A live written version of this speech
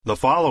The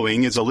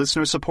following is a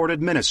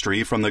listener-supported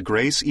ministry from the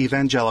Grace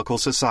Evangelical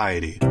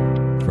Society.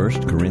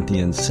 1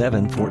 Corinthians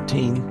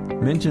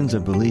 7:14 mentions a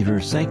believer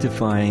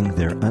sanctifying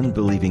their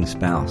unbelieving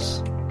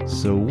spouse.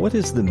 So what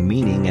is the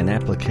meaning and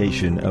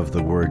application of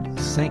the word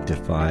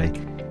sanctify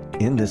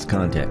in this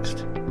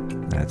context?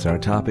 That's our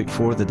topic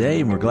for the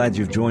day, and we're glad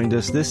you've joined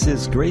us. This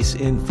is Grace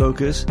in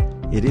Focus.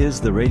 It is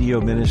the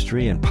radio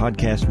ministry and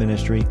podcast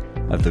ministry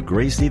of the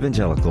Grace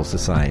Evangelical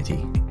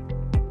Society.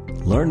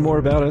 Learn more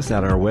about us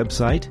at our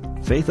website,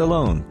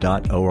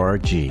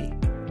 faithalone.org.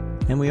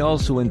 And we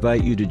also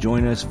invite you to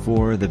join us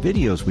for the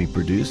videos we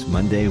produce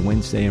Monday,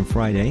 Wednesday, and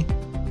Friday.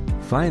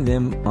 Find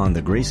them on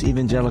the Grace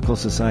Evangelical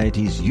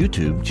Society's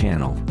YouTube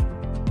channel.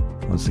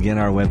 Once again,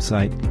 our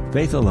website,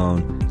 faithalone.org.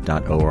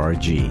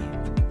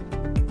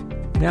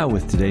 Now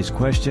with today's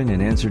question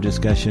and answer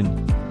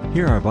discussion,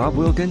 here are Bob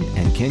Wilkin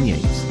and Ken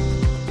Yates.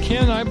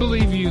 Ken, I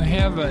believe you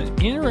have an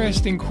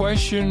interesting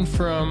question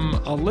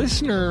from a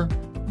listener,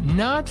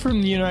 not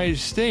from the United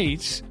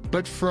States,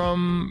 but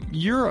from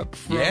Europe,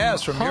 from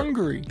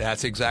Hungary.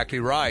 That's exactly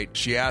right.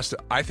 She asked,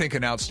 I think,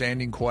 an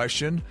outstanding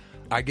question.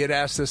 I get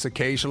asked this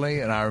occasionally,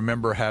 and I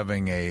remember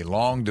having a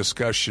long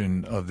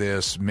discussion of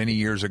this many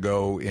years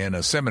ago in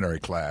a seminary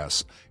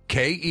class.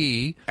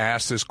 K.E.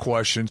 asked this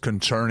question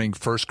concerning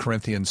 1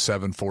 Corinthians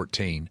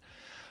 7:14.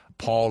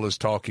 Paul is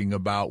talking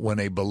about when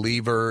a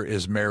believer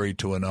is married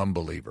to an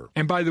unbeliever.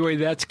 And by the way,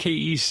 that's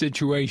K.E.'s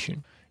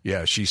situation.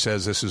 Yeah, she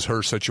says this is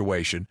her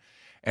situation.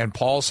 And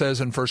Paul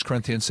says in 1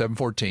 Corinthians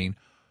 7:14,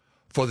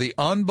 for the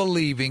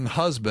unbelieving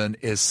husband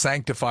is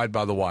sanctified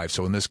by the wife.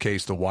 So in this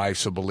case, the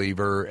wife's a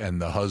believer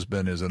and the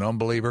husband is an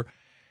unbeliever.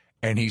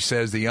 And he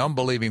says the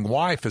unbelieving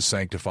wife is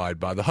sanctified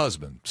by the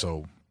husband.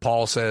 So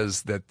Paul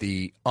says that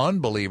the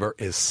unbeliever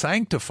is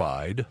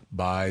sanctified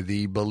by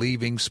the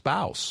believing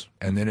spouse.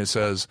 And then it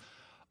says,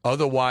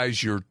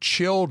 otherwise your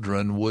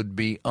children would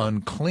be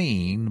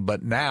unclean,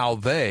 but now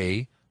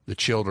the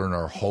children,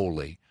 are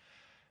holy.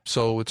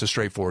 So it's a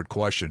straightforward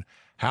question.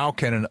 How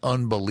can an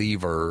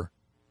unbeliever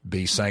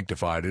be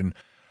sanctified? And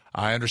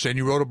I understand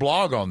you wrote a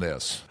blog on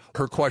this.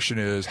 Her question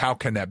is, how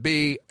can that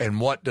be? And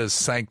what does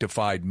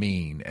sanctified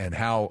mean? And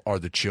how are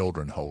the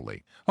children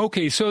holy?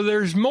 Okay, so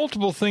there's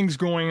multiple things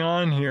going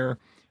on here.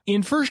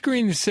 In 1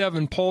 Corinthians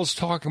 7, Paul's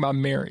talking about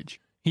marriage.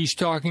 He's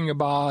talking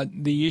about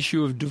the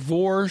issue of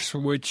divorce,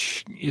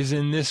 which is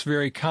in this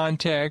very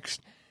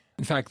context.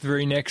 In fact, the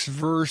very next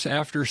verse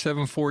after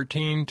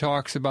 7:14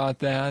 talks about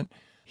that.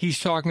 He's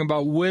talking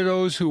about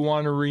widows who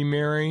want to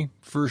remarry,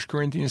 1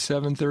 Corinthians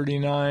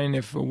 7:39.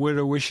 If a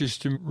widow wishes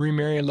to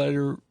remarry, let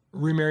her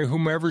remarry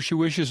whomever she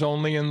wishes,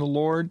 only in the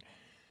Lord.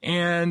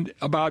 And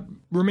about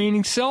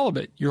remaining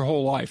celibate your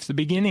whole life. The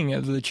beginning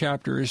of the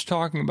chapter is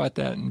talking about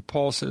that. And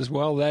Paul says,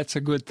 well, that's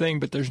a good thing,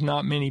 but there's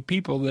not many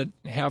people that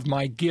have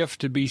my gift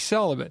to be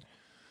celibate.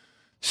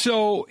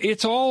 So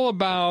it's all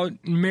about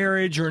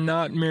marriage or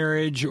not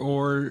marriage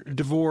or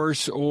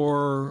divorce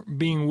or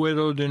being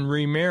widowed and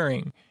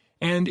remarrying.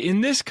 And in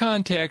this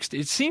context,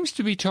 it seems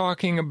to be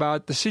talking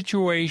about the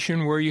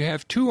situation where you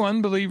have two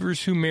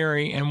unbelievers who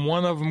marry and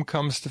one of them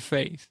comes to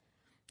faith.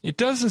 It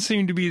doesn't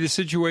seem to be the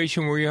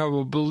situation where you have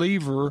a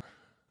believer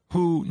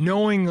who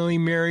knowingly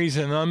marries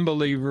an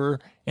unbeliever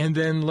and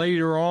then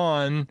later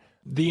on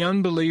the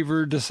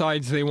unbeliever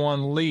decides they want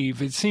to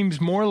leave. It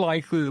seems more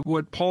likely that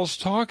what Paul's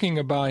talking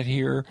about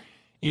here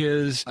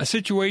is a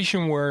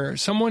situation where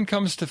someone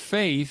comes to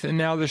faith and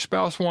now their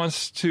spouse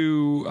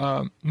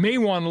may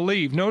want to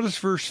leave. Notice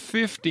verse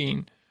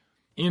 15.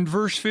 In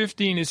verse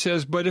 15 it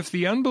says, but if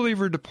the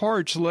unbeliever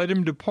departs, let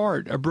him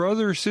depart. A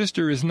brother or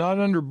sister is not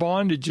under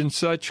bondage in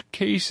such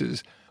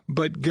cases,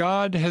 but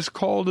God has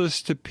called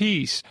us to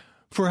peace.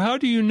 For how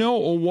do you know,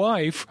 O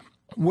wife,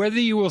 whether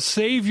you will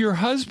save your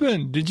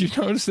husband? Did you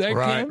notice that,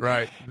 Ken?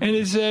 Right. And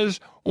it says,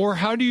 or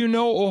how do you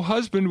know, O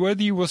husband,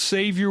 whether you will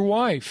save your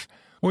wife?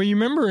 Well, you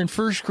remember in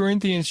 1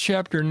 Corinthians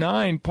chapter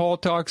 9, Paul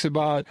talks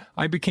about,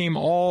 I became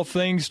all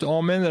things to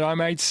all men that I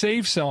might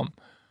save some.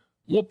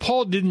 Well,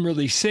 Paul didn't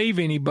really save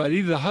anybody.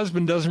 The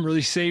husband doesn't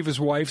really save his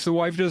wife. The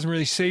wife doesn't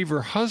really save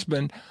her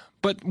husband.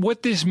 But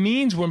what this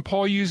means when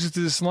Paul uses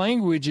this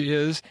language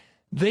is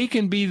they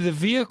can be the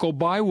vehicle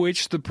by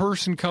which the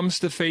person comes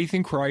to faith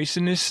in Christ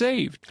and is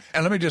saved.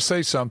 And let me just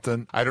say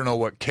something. I don't know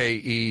what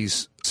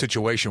K.E.'s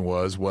situation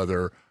was,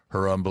 whether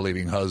her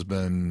unbelieving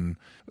husband,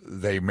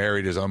 they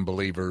married as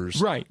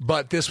unbelievers. Right.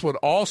 But this would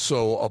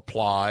also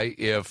apply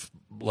if,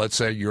 let's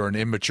say, you're an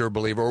immature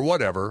believer or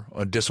whatever,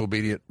 a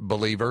disobedient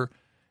believer,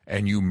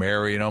 and you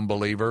marry an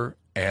unbeliever,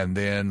 and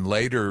then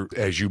later,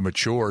 as you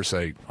mature,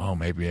 say, oh,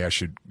 maybe I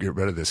should get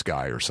rid of this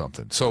guy or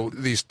something. So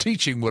these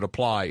teaching would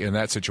apply in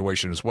that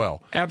situation as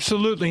well.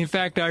 Absolutely. In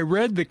fact, I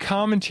read the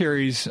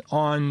commentaries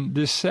on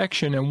this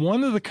section, and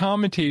one of the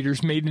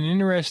commentators made an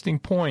interesting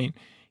point.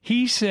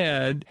 He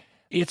said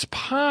it's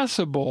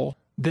possible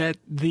that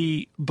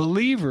the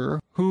believer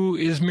who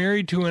is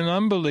married to an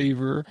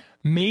unbeliever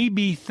may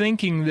be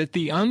thinking that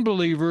the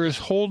unbeliever is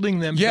holding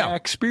them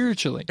back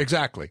spiritually.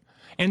 Exactly.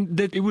 And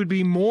that it would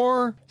be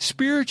more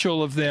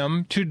spiritual of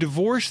them to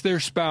divorce their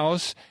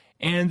spouse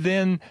and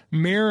then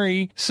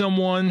marry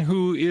someone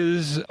who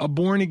is a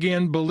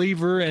born-again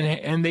believer,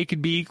 and they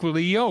could be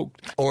equally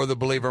yoked. Or the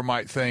believer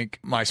might think,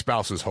 my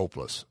spouse is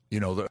hopeless.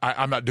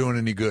 I'm not doing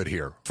any good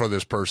here for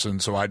this person,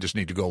 so I just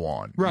need to go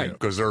on. Right.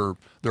 Because they're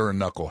a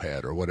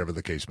knucklehead or whatever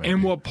the case may be.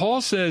 And what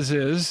Paul says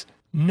is,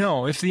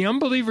 no, if the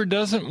unbeliever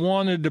doesn't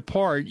want to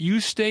depart, you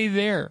stay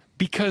there,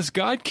 because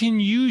God can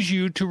use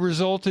you to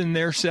result in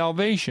their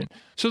salvation.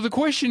 So the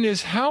question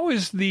is, how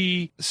is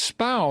the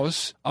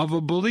spouse of a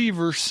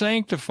believer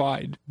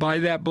sanctified by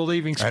that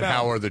believing spouse? And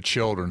how are the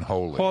children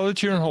holy? Well, the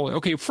children holy.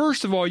 Okay,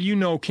 first of all,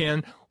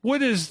 Ken,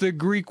 what is the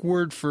Greek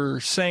word for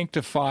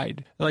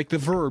sanctified? Like the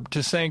verb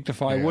to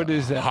sanctify, what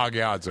is that?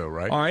 Hagiazo,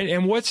 right? All right,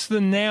 and what's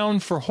the noun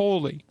for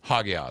holy?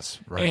 Hagios,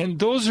 right? And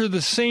those are the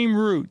same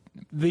root.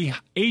 The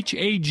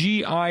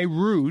Hagi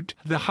root,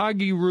 the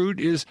Hagi root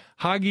is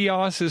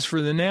hagios is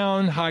for the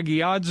noun,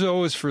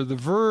 hagiazo is for the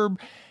verb,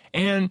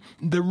 and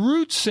the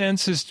root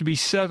sense is to be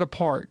set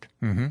apart.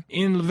 Mm-hmm.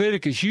 In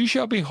Leviticus, you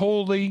shall be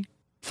holy,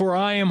 for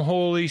I am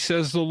holy,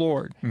 says the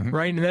Lord,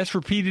 right? And that's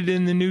repeated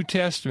in the New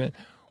Testament.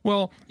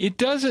 Well, it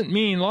doesn't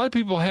mean, a lot of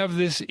people have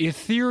this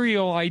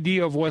ethereal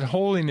idea of what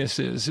holiness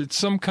is. It's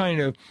some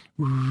kind of,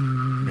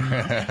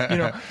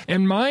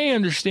 and my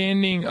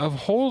understanding of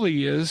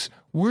holy is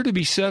we're to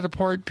be set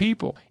apart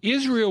people.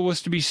 Israel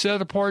was to be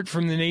set apart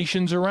from the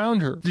nations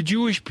around her. The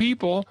Jewish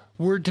people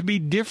were to be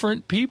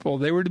different people.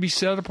 They were to be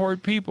set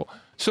apart people.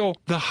 So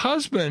the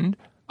husband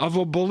of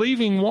a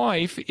believing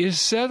wife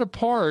is set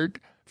apart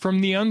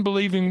from the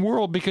unbelieving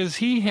world because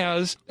he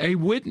has a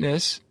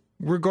witness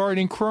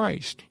regarding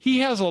Christ. He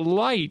has a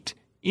light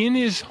in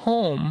his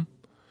home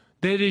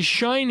that is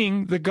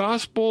shining the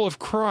gospel of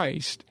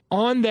Christ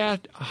on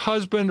that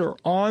husband or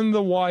on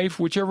the wife,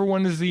 whichever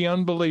one is the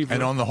unbeliever.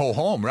 And on the whole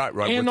home, right.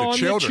 And with on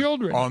the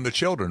children. On the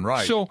children,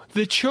 right. So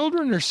the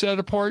children are set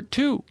apart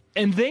too.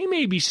 And they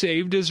may be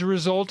saved as a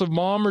result of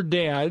mom or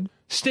dad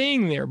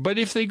staying there. But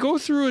if they go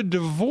through a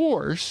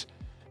divorce,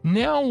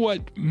 now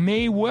what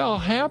may well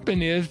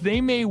happen is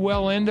they may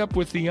well end up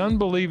with the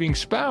unbelieving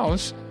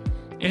spouse,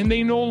 and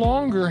they no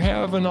longer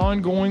have an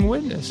ongoing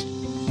witness.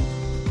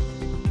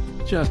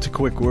 Just a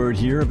quick word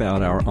here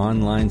about our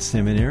online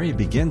seminary. It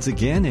begins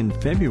again in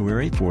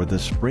February for the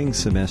spring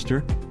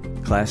semester.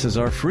 Classes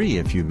are free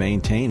if you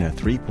maintain a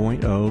 3.0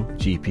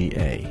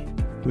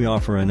 GPA. We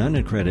offer an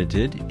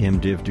unaccredited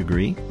MDiv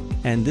degree,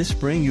 and this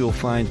spring you'll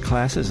find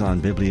classes on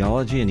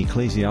bibliology and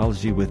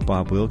ecclesiology with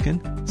Bob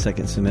Wilkin,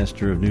 second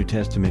semester of New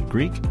Testament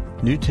Greek,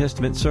 New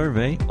Testament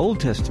Survey,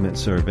 Old Testament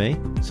Survey,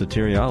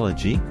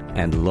 Soteriology,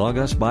 and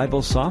Logos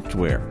Bible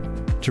software.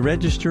 To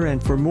register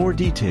and for more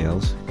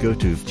details, go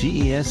to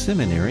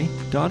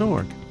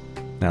gesseminary.org.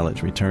 Now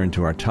let's return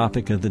to our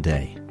topic of the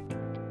day.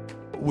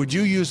 Would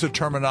you use the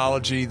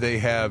terminology they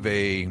have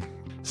a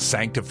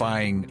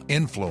sanctifying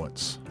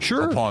influence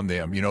upon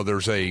them?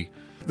 There's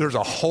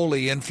a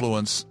holy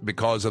influence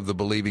because of the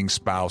believing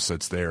spouse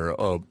that's there.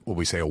 What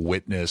we say, a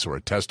witness or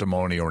a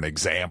testimony or an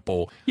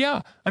example.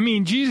 Yeah. I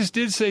mean, Jesus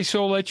did say,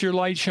 so let your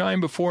light shine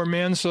before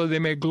men so they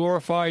may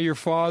glorify your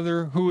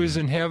Father who is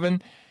in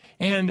heaven.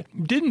 And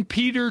didn't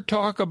Peter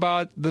talk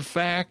about the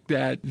fact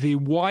that the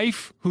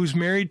wife who's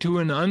married to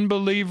an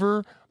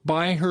unbeliever,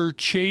 by her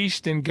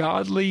chaste and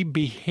godly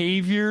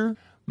behavior,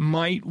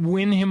 might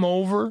win him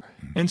over?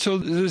 And so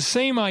the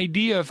same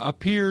idea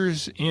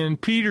appears in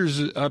Peter's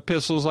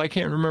epistles. I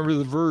can't remember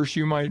the verse.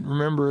 You might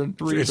remember it.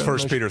 It's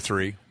 1 Peter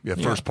 3,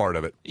 first part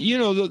of it.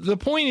 The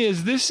point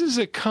is, this is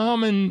a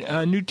common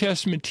New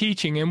Testament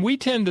teaching, and we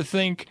tend to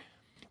think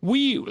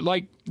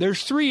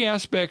there's three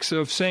aspects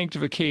of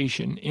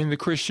sanctification in the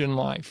Christian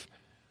life.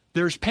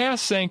 There's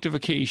past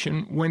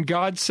sanctification, when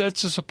God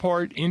sets us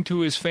apart into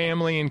his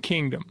family and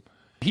kingdom.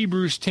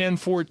 Hebrews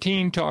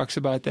 10:14 talks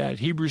about that.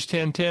 Hebrews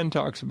 10:10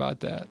 talks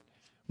about that.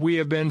 We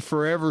have been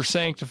forever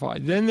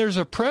sanctified. Then there's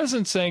a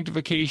present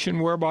sanctification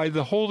whereby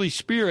the Holy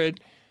Spirit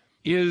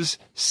is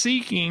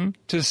seeking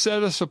to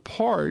set us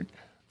apart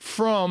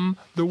from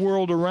the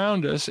world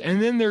around us.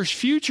 And then there's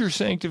future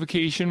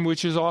sanctification,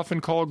 which is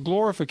often called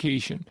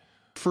glorification.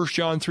 1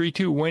 John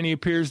 3:2, when he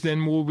appears,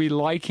 then we'll be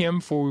like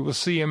him, for we will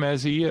see him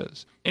as he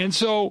is. And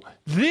so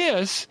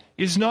this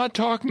is not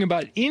talking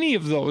about any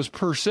of those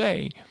per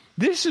se.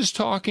 This is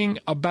talking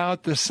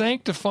about the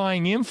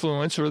sanctifying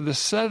influence, or the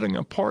setting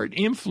apart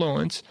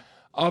influence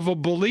of a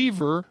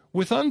believer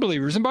with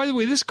unbelievers. And by the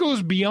way, this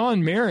goes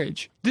beyond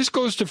marriage. This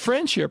goes to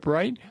friendship,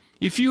 right?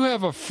 If you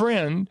have a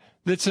friend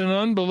that's an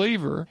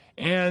unbeliever,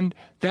 and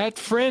that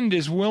friend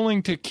is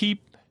willing to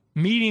keep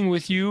meeting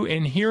with you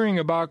and hearing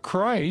about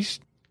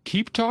Christ,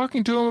 keep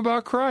talking to them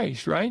about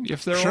Christ, right?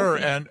 If they're sure,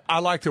 open. And I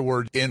like the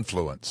word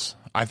influence.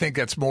 I think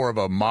that's more of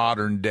a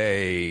modern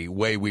day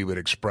way we would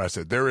express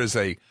it. There is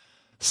a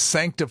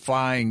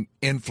sanctifying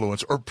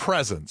influence or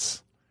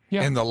presence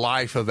in the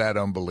life of that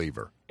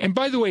unbeliever. And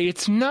by the way,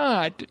 it's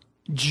not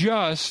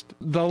just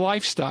the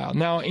lifestyle.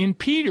 Now, in 1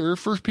 Peter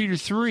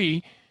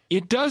 3,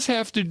 it does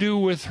have to do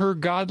with her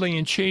godly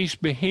and chaste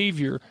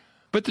behavior.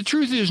 But the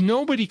truth is,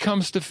 nobody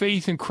comes to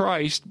faith in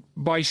Christ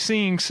by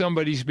seeing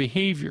somebody's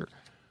behavior.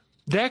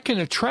 that can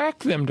attract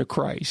them to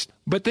Christ.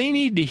 But they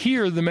need to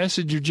hear the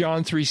message of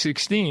John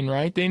 3:16,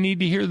 right? They need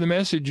to hear the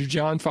message of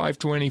John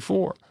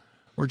 5:24.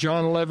 Or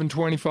John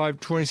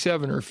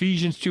 11:25-27, or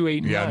Ephesians 2:8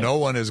 and 9. Yeah, no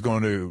one is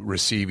going to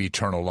receive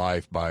eternal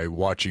life by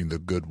watching the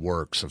good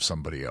works of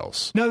somebody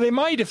else. Now, they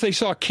might if they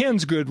saw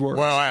Ken's good works.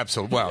 Well,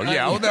 absolutely. Well,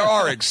 yeah, there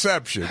are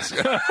exceptions.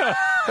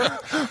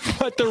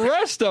 But the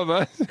rest of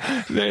us,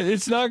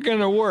 it's not going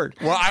to work.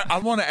 Well, I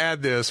want to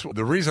add this.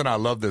 The reason I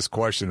love this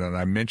question, and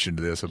I mentioned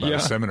this about a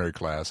seminary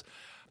class,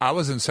 I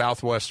was in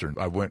Southwestern.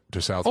 I went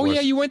to Southwestern. Oh,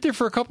 yeah, you went there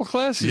for a couple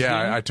classes.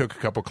 Yeah, I took a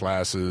couple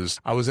classes.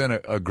 I was in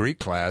a Greek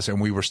class,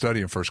 and we were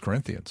studying 1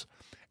 Corinthians.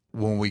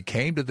 When we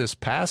came to this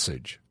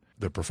passage,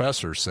 the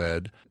professor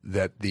said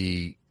that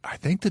I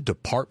think the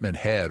department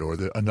head or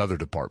another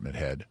department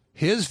head,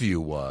 his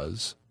view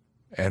was,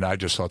 and I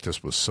just thought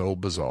this was so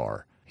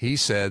bizarre, he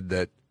said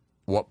that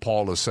what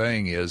Paul is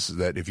saying is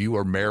that if you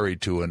are married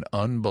to an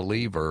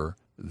unbeliever,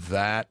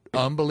 that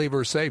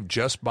unbeliever is saved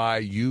just by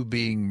you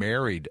being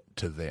married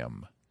to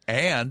them.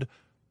 And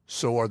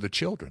so are the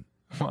children.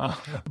 Wow.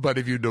 But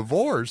if you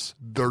divorce,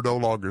 they're no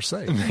longer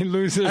saved. They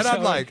lose their And I'm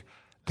salvation. like,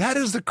 that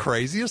is the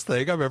craziest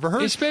thing I've ever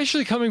heard.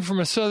 Especially coming from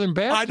a Southern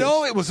Baptist. I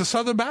know, it was a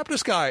Southern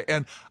Baptist guy.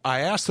 And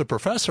I asked the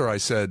professor, I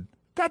said,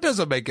 that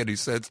doesn't make any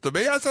sense to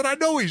me. I said, I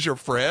know he's your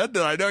friend,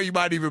 and I know he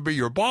might even be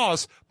your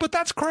boss, but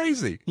that's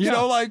crazy. Yeah. You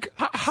know, like,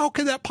 how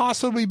can that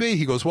possibly be?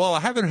 He goes, well, I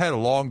haven't had a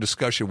long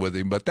discussion with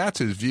him, but that's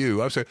his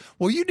view. I said,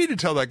 well, you need to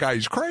tell that guy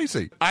he's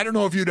crazy. I don't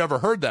know if you'd ever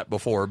heard that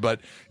before, but,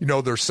 you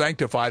know, they're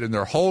sanctified and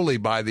they're holy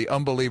by the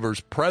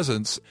unbeliever's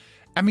presence.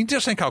 I mean,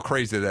 just think how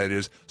crazy that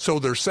is. So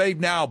they're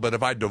saved now, but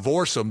if I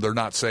divorce them, they're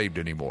not saved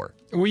anymore.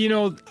 Well, you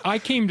know, I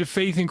came to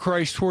faith in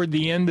Christ toward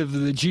the end of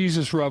the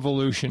Jesus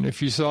Revolution,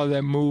 if you saw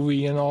that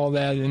movie and all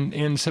that,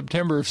 in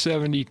September of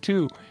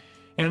 72.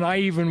 And I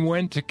even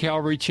went to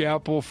Calvary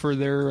Chapel for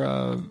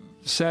their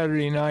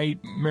Saturday night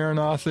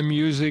Maranatha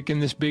music in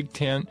this big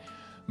tent.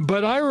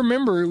 But I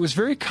remember it was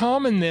very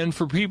common then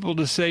for people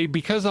to say,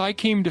 because I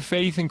came to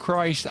faith in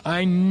Christ,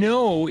 I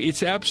know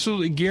it's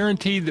absolutely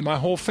guaranteed that my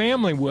whole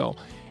family will.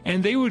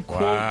 And they would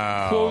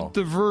quote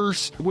the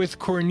verse with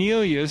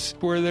Cornelius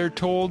where they're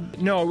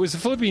told, no, it was the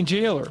Philippian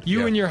jailer,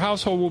 you and your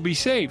household will be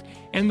saved.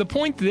 And the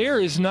point there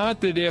is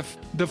not that if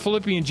the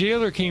Philippian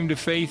jailer came to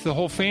faith, the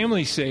whole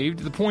family's saved.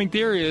 The point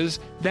there is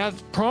that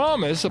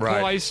promise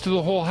applies to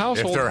the whole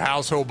household. If their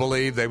household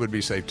believed, they would be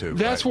saved too.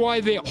 That's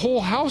why the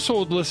whole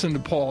household listened to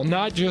Paul,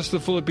 not just the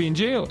Philippian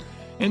jailer.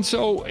 And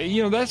so,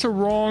 you know, that's a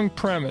wrong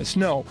premise.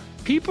 No,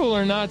 people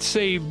are not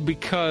saved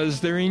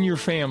because they're in your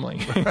family.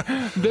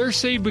 They're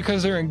saved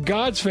because they're in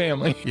God's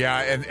family. Yeah,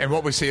 and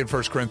what we see in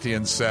 1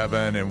 Corinthians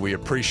 7, and we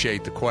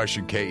appreciate the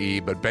question, K.E.,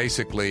 but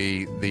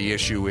basically the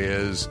issue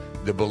is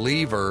the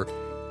believer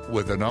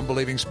with an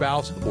unbelieving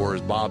spouse, or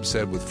as Bob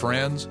said, with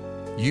friends,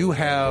 you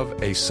have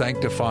a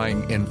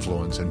sanctifying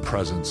influence and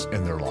presence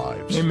in their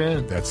lives.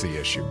 Amen. That's the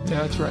issue.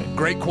 That's right.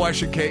 Great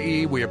question,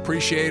 K.E. We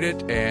appreciate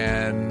it,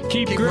 and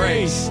keep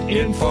grace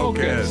in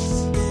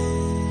focus.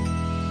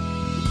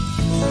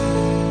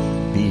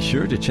 Be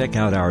sure to check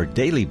out our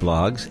daily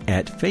blogs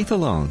at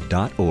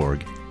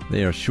faithalone.org.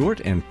 They are short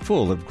and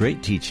full of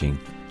great teaching,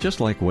 just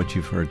like what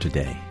you've heard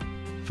today.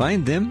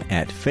 Find them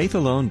at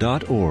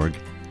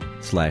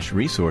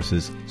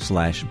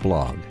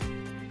faithalone.org/resources/blog.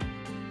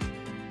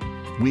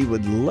 We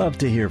would love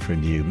to hear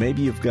from you.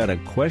 Maybe you've got a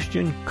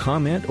question,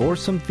 comment, or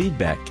some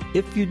feedback.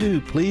 If you do,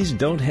 please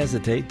don't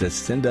hesitate to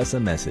send us a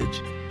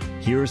message.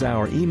 Here's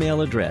our email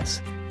address.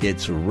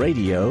 It's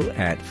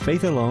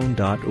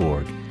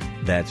radio@faithalone.org.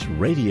 That's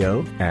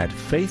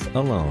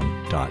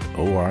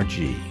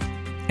radio@faithalone.org.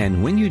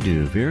 And when you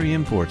do, very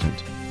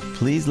important,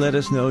 please let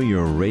us know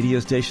your radio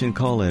station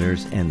call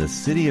letters and the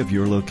city of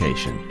your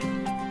location.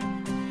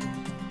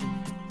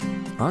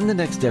 On the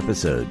next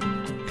episode,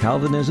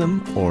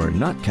 Calvinism or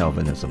not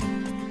Calvinism?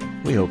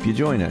 We hope you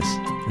join us.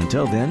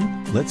 Until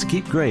then, let's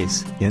keep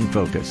grace in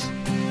focus.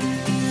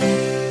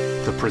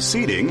 The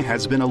proceeding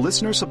has been a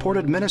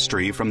listener-supported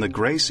ministry from the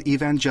Grace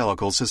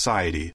Evangelical Society.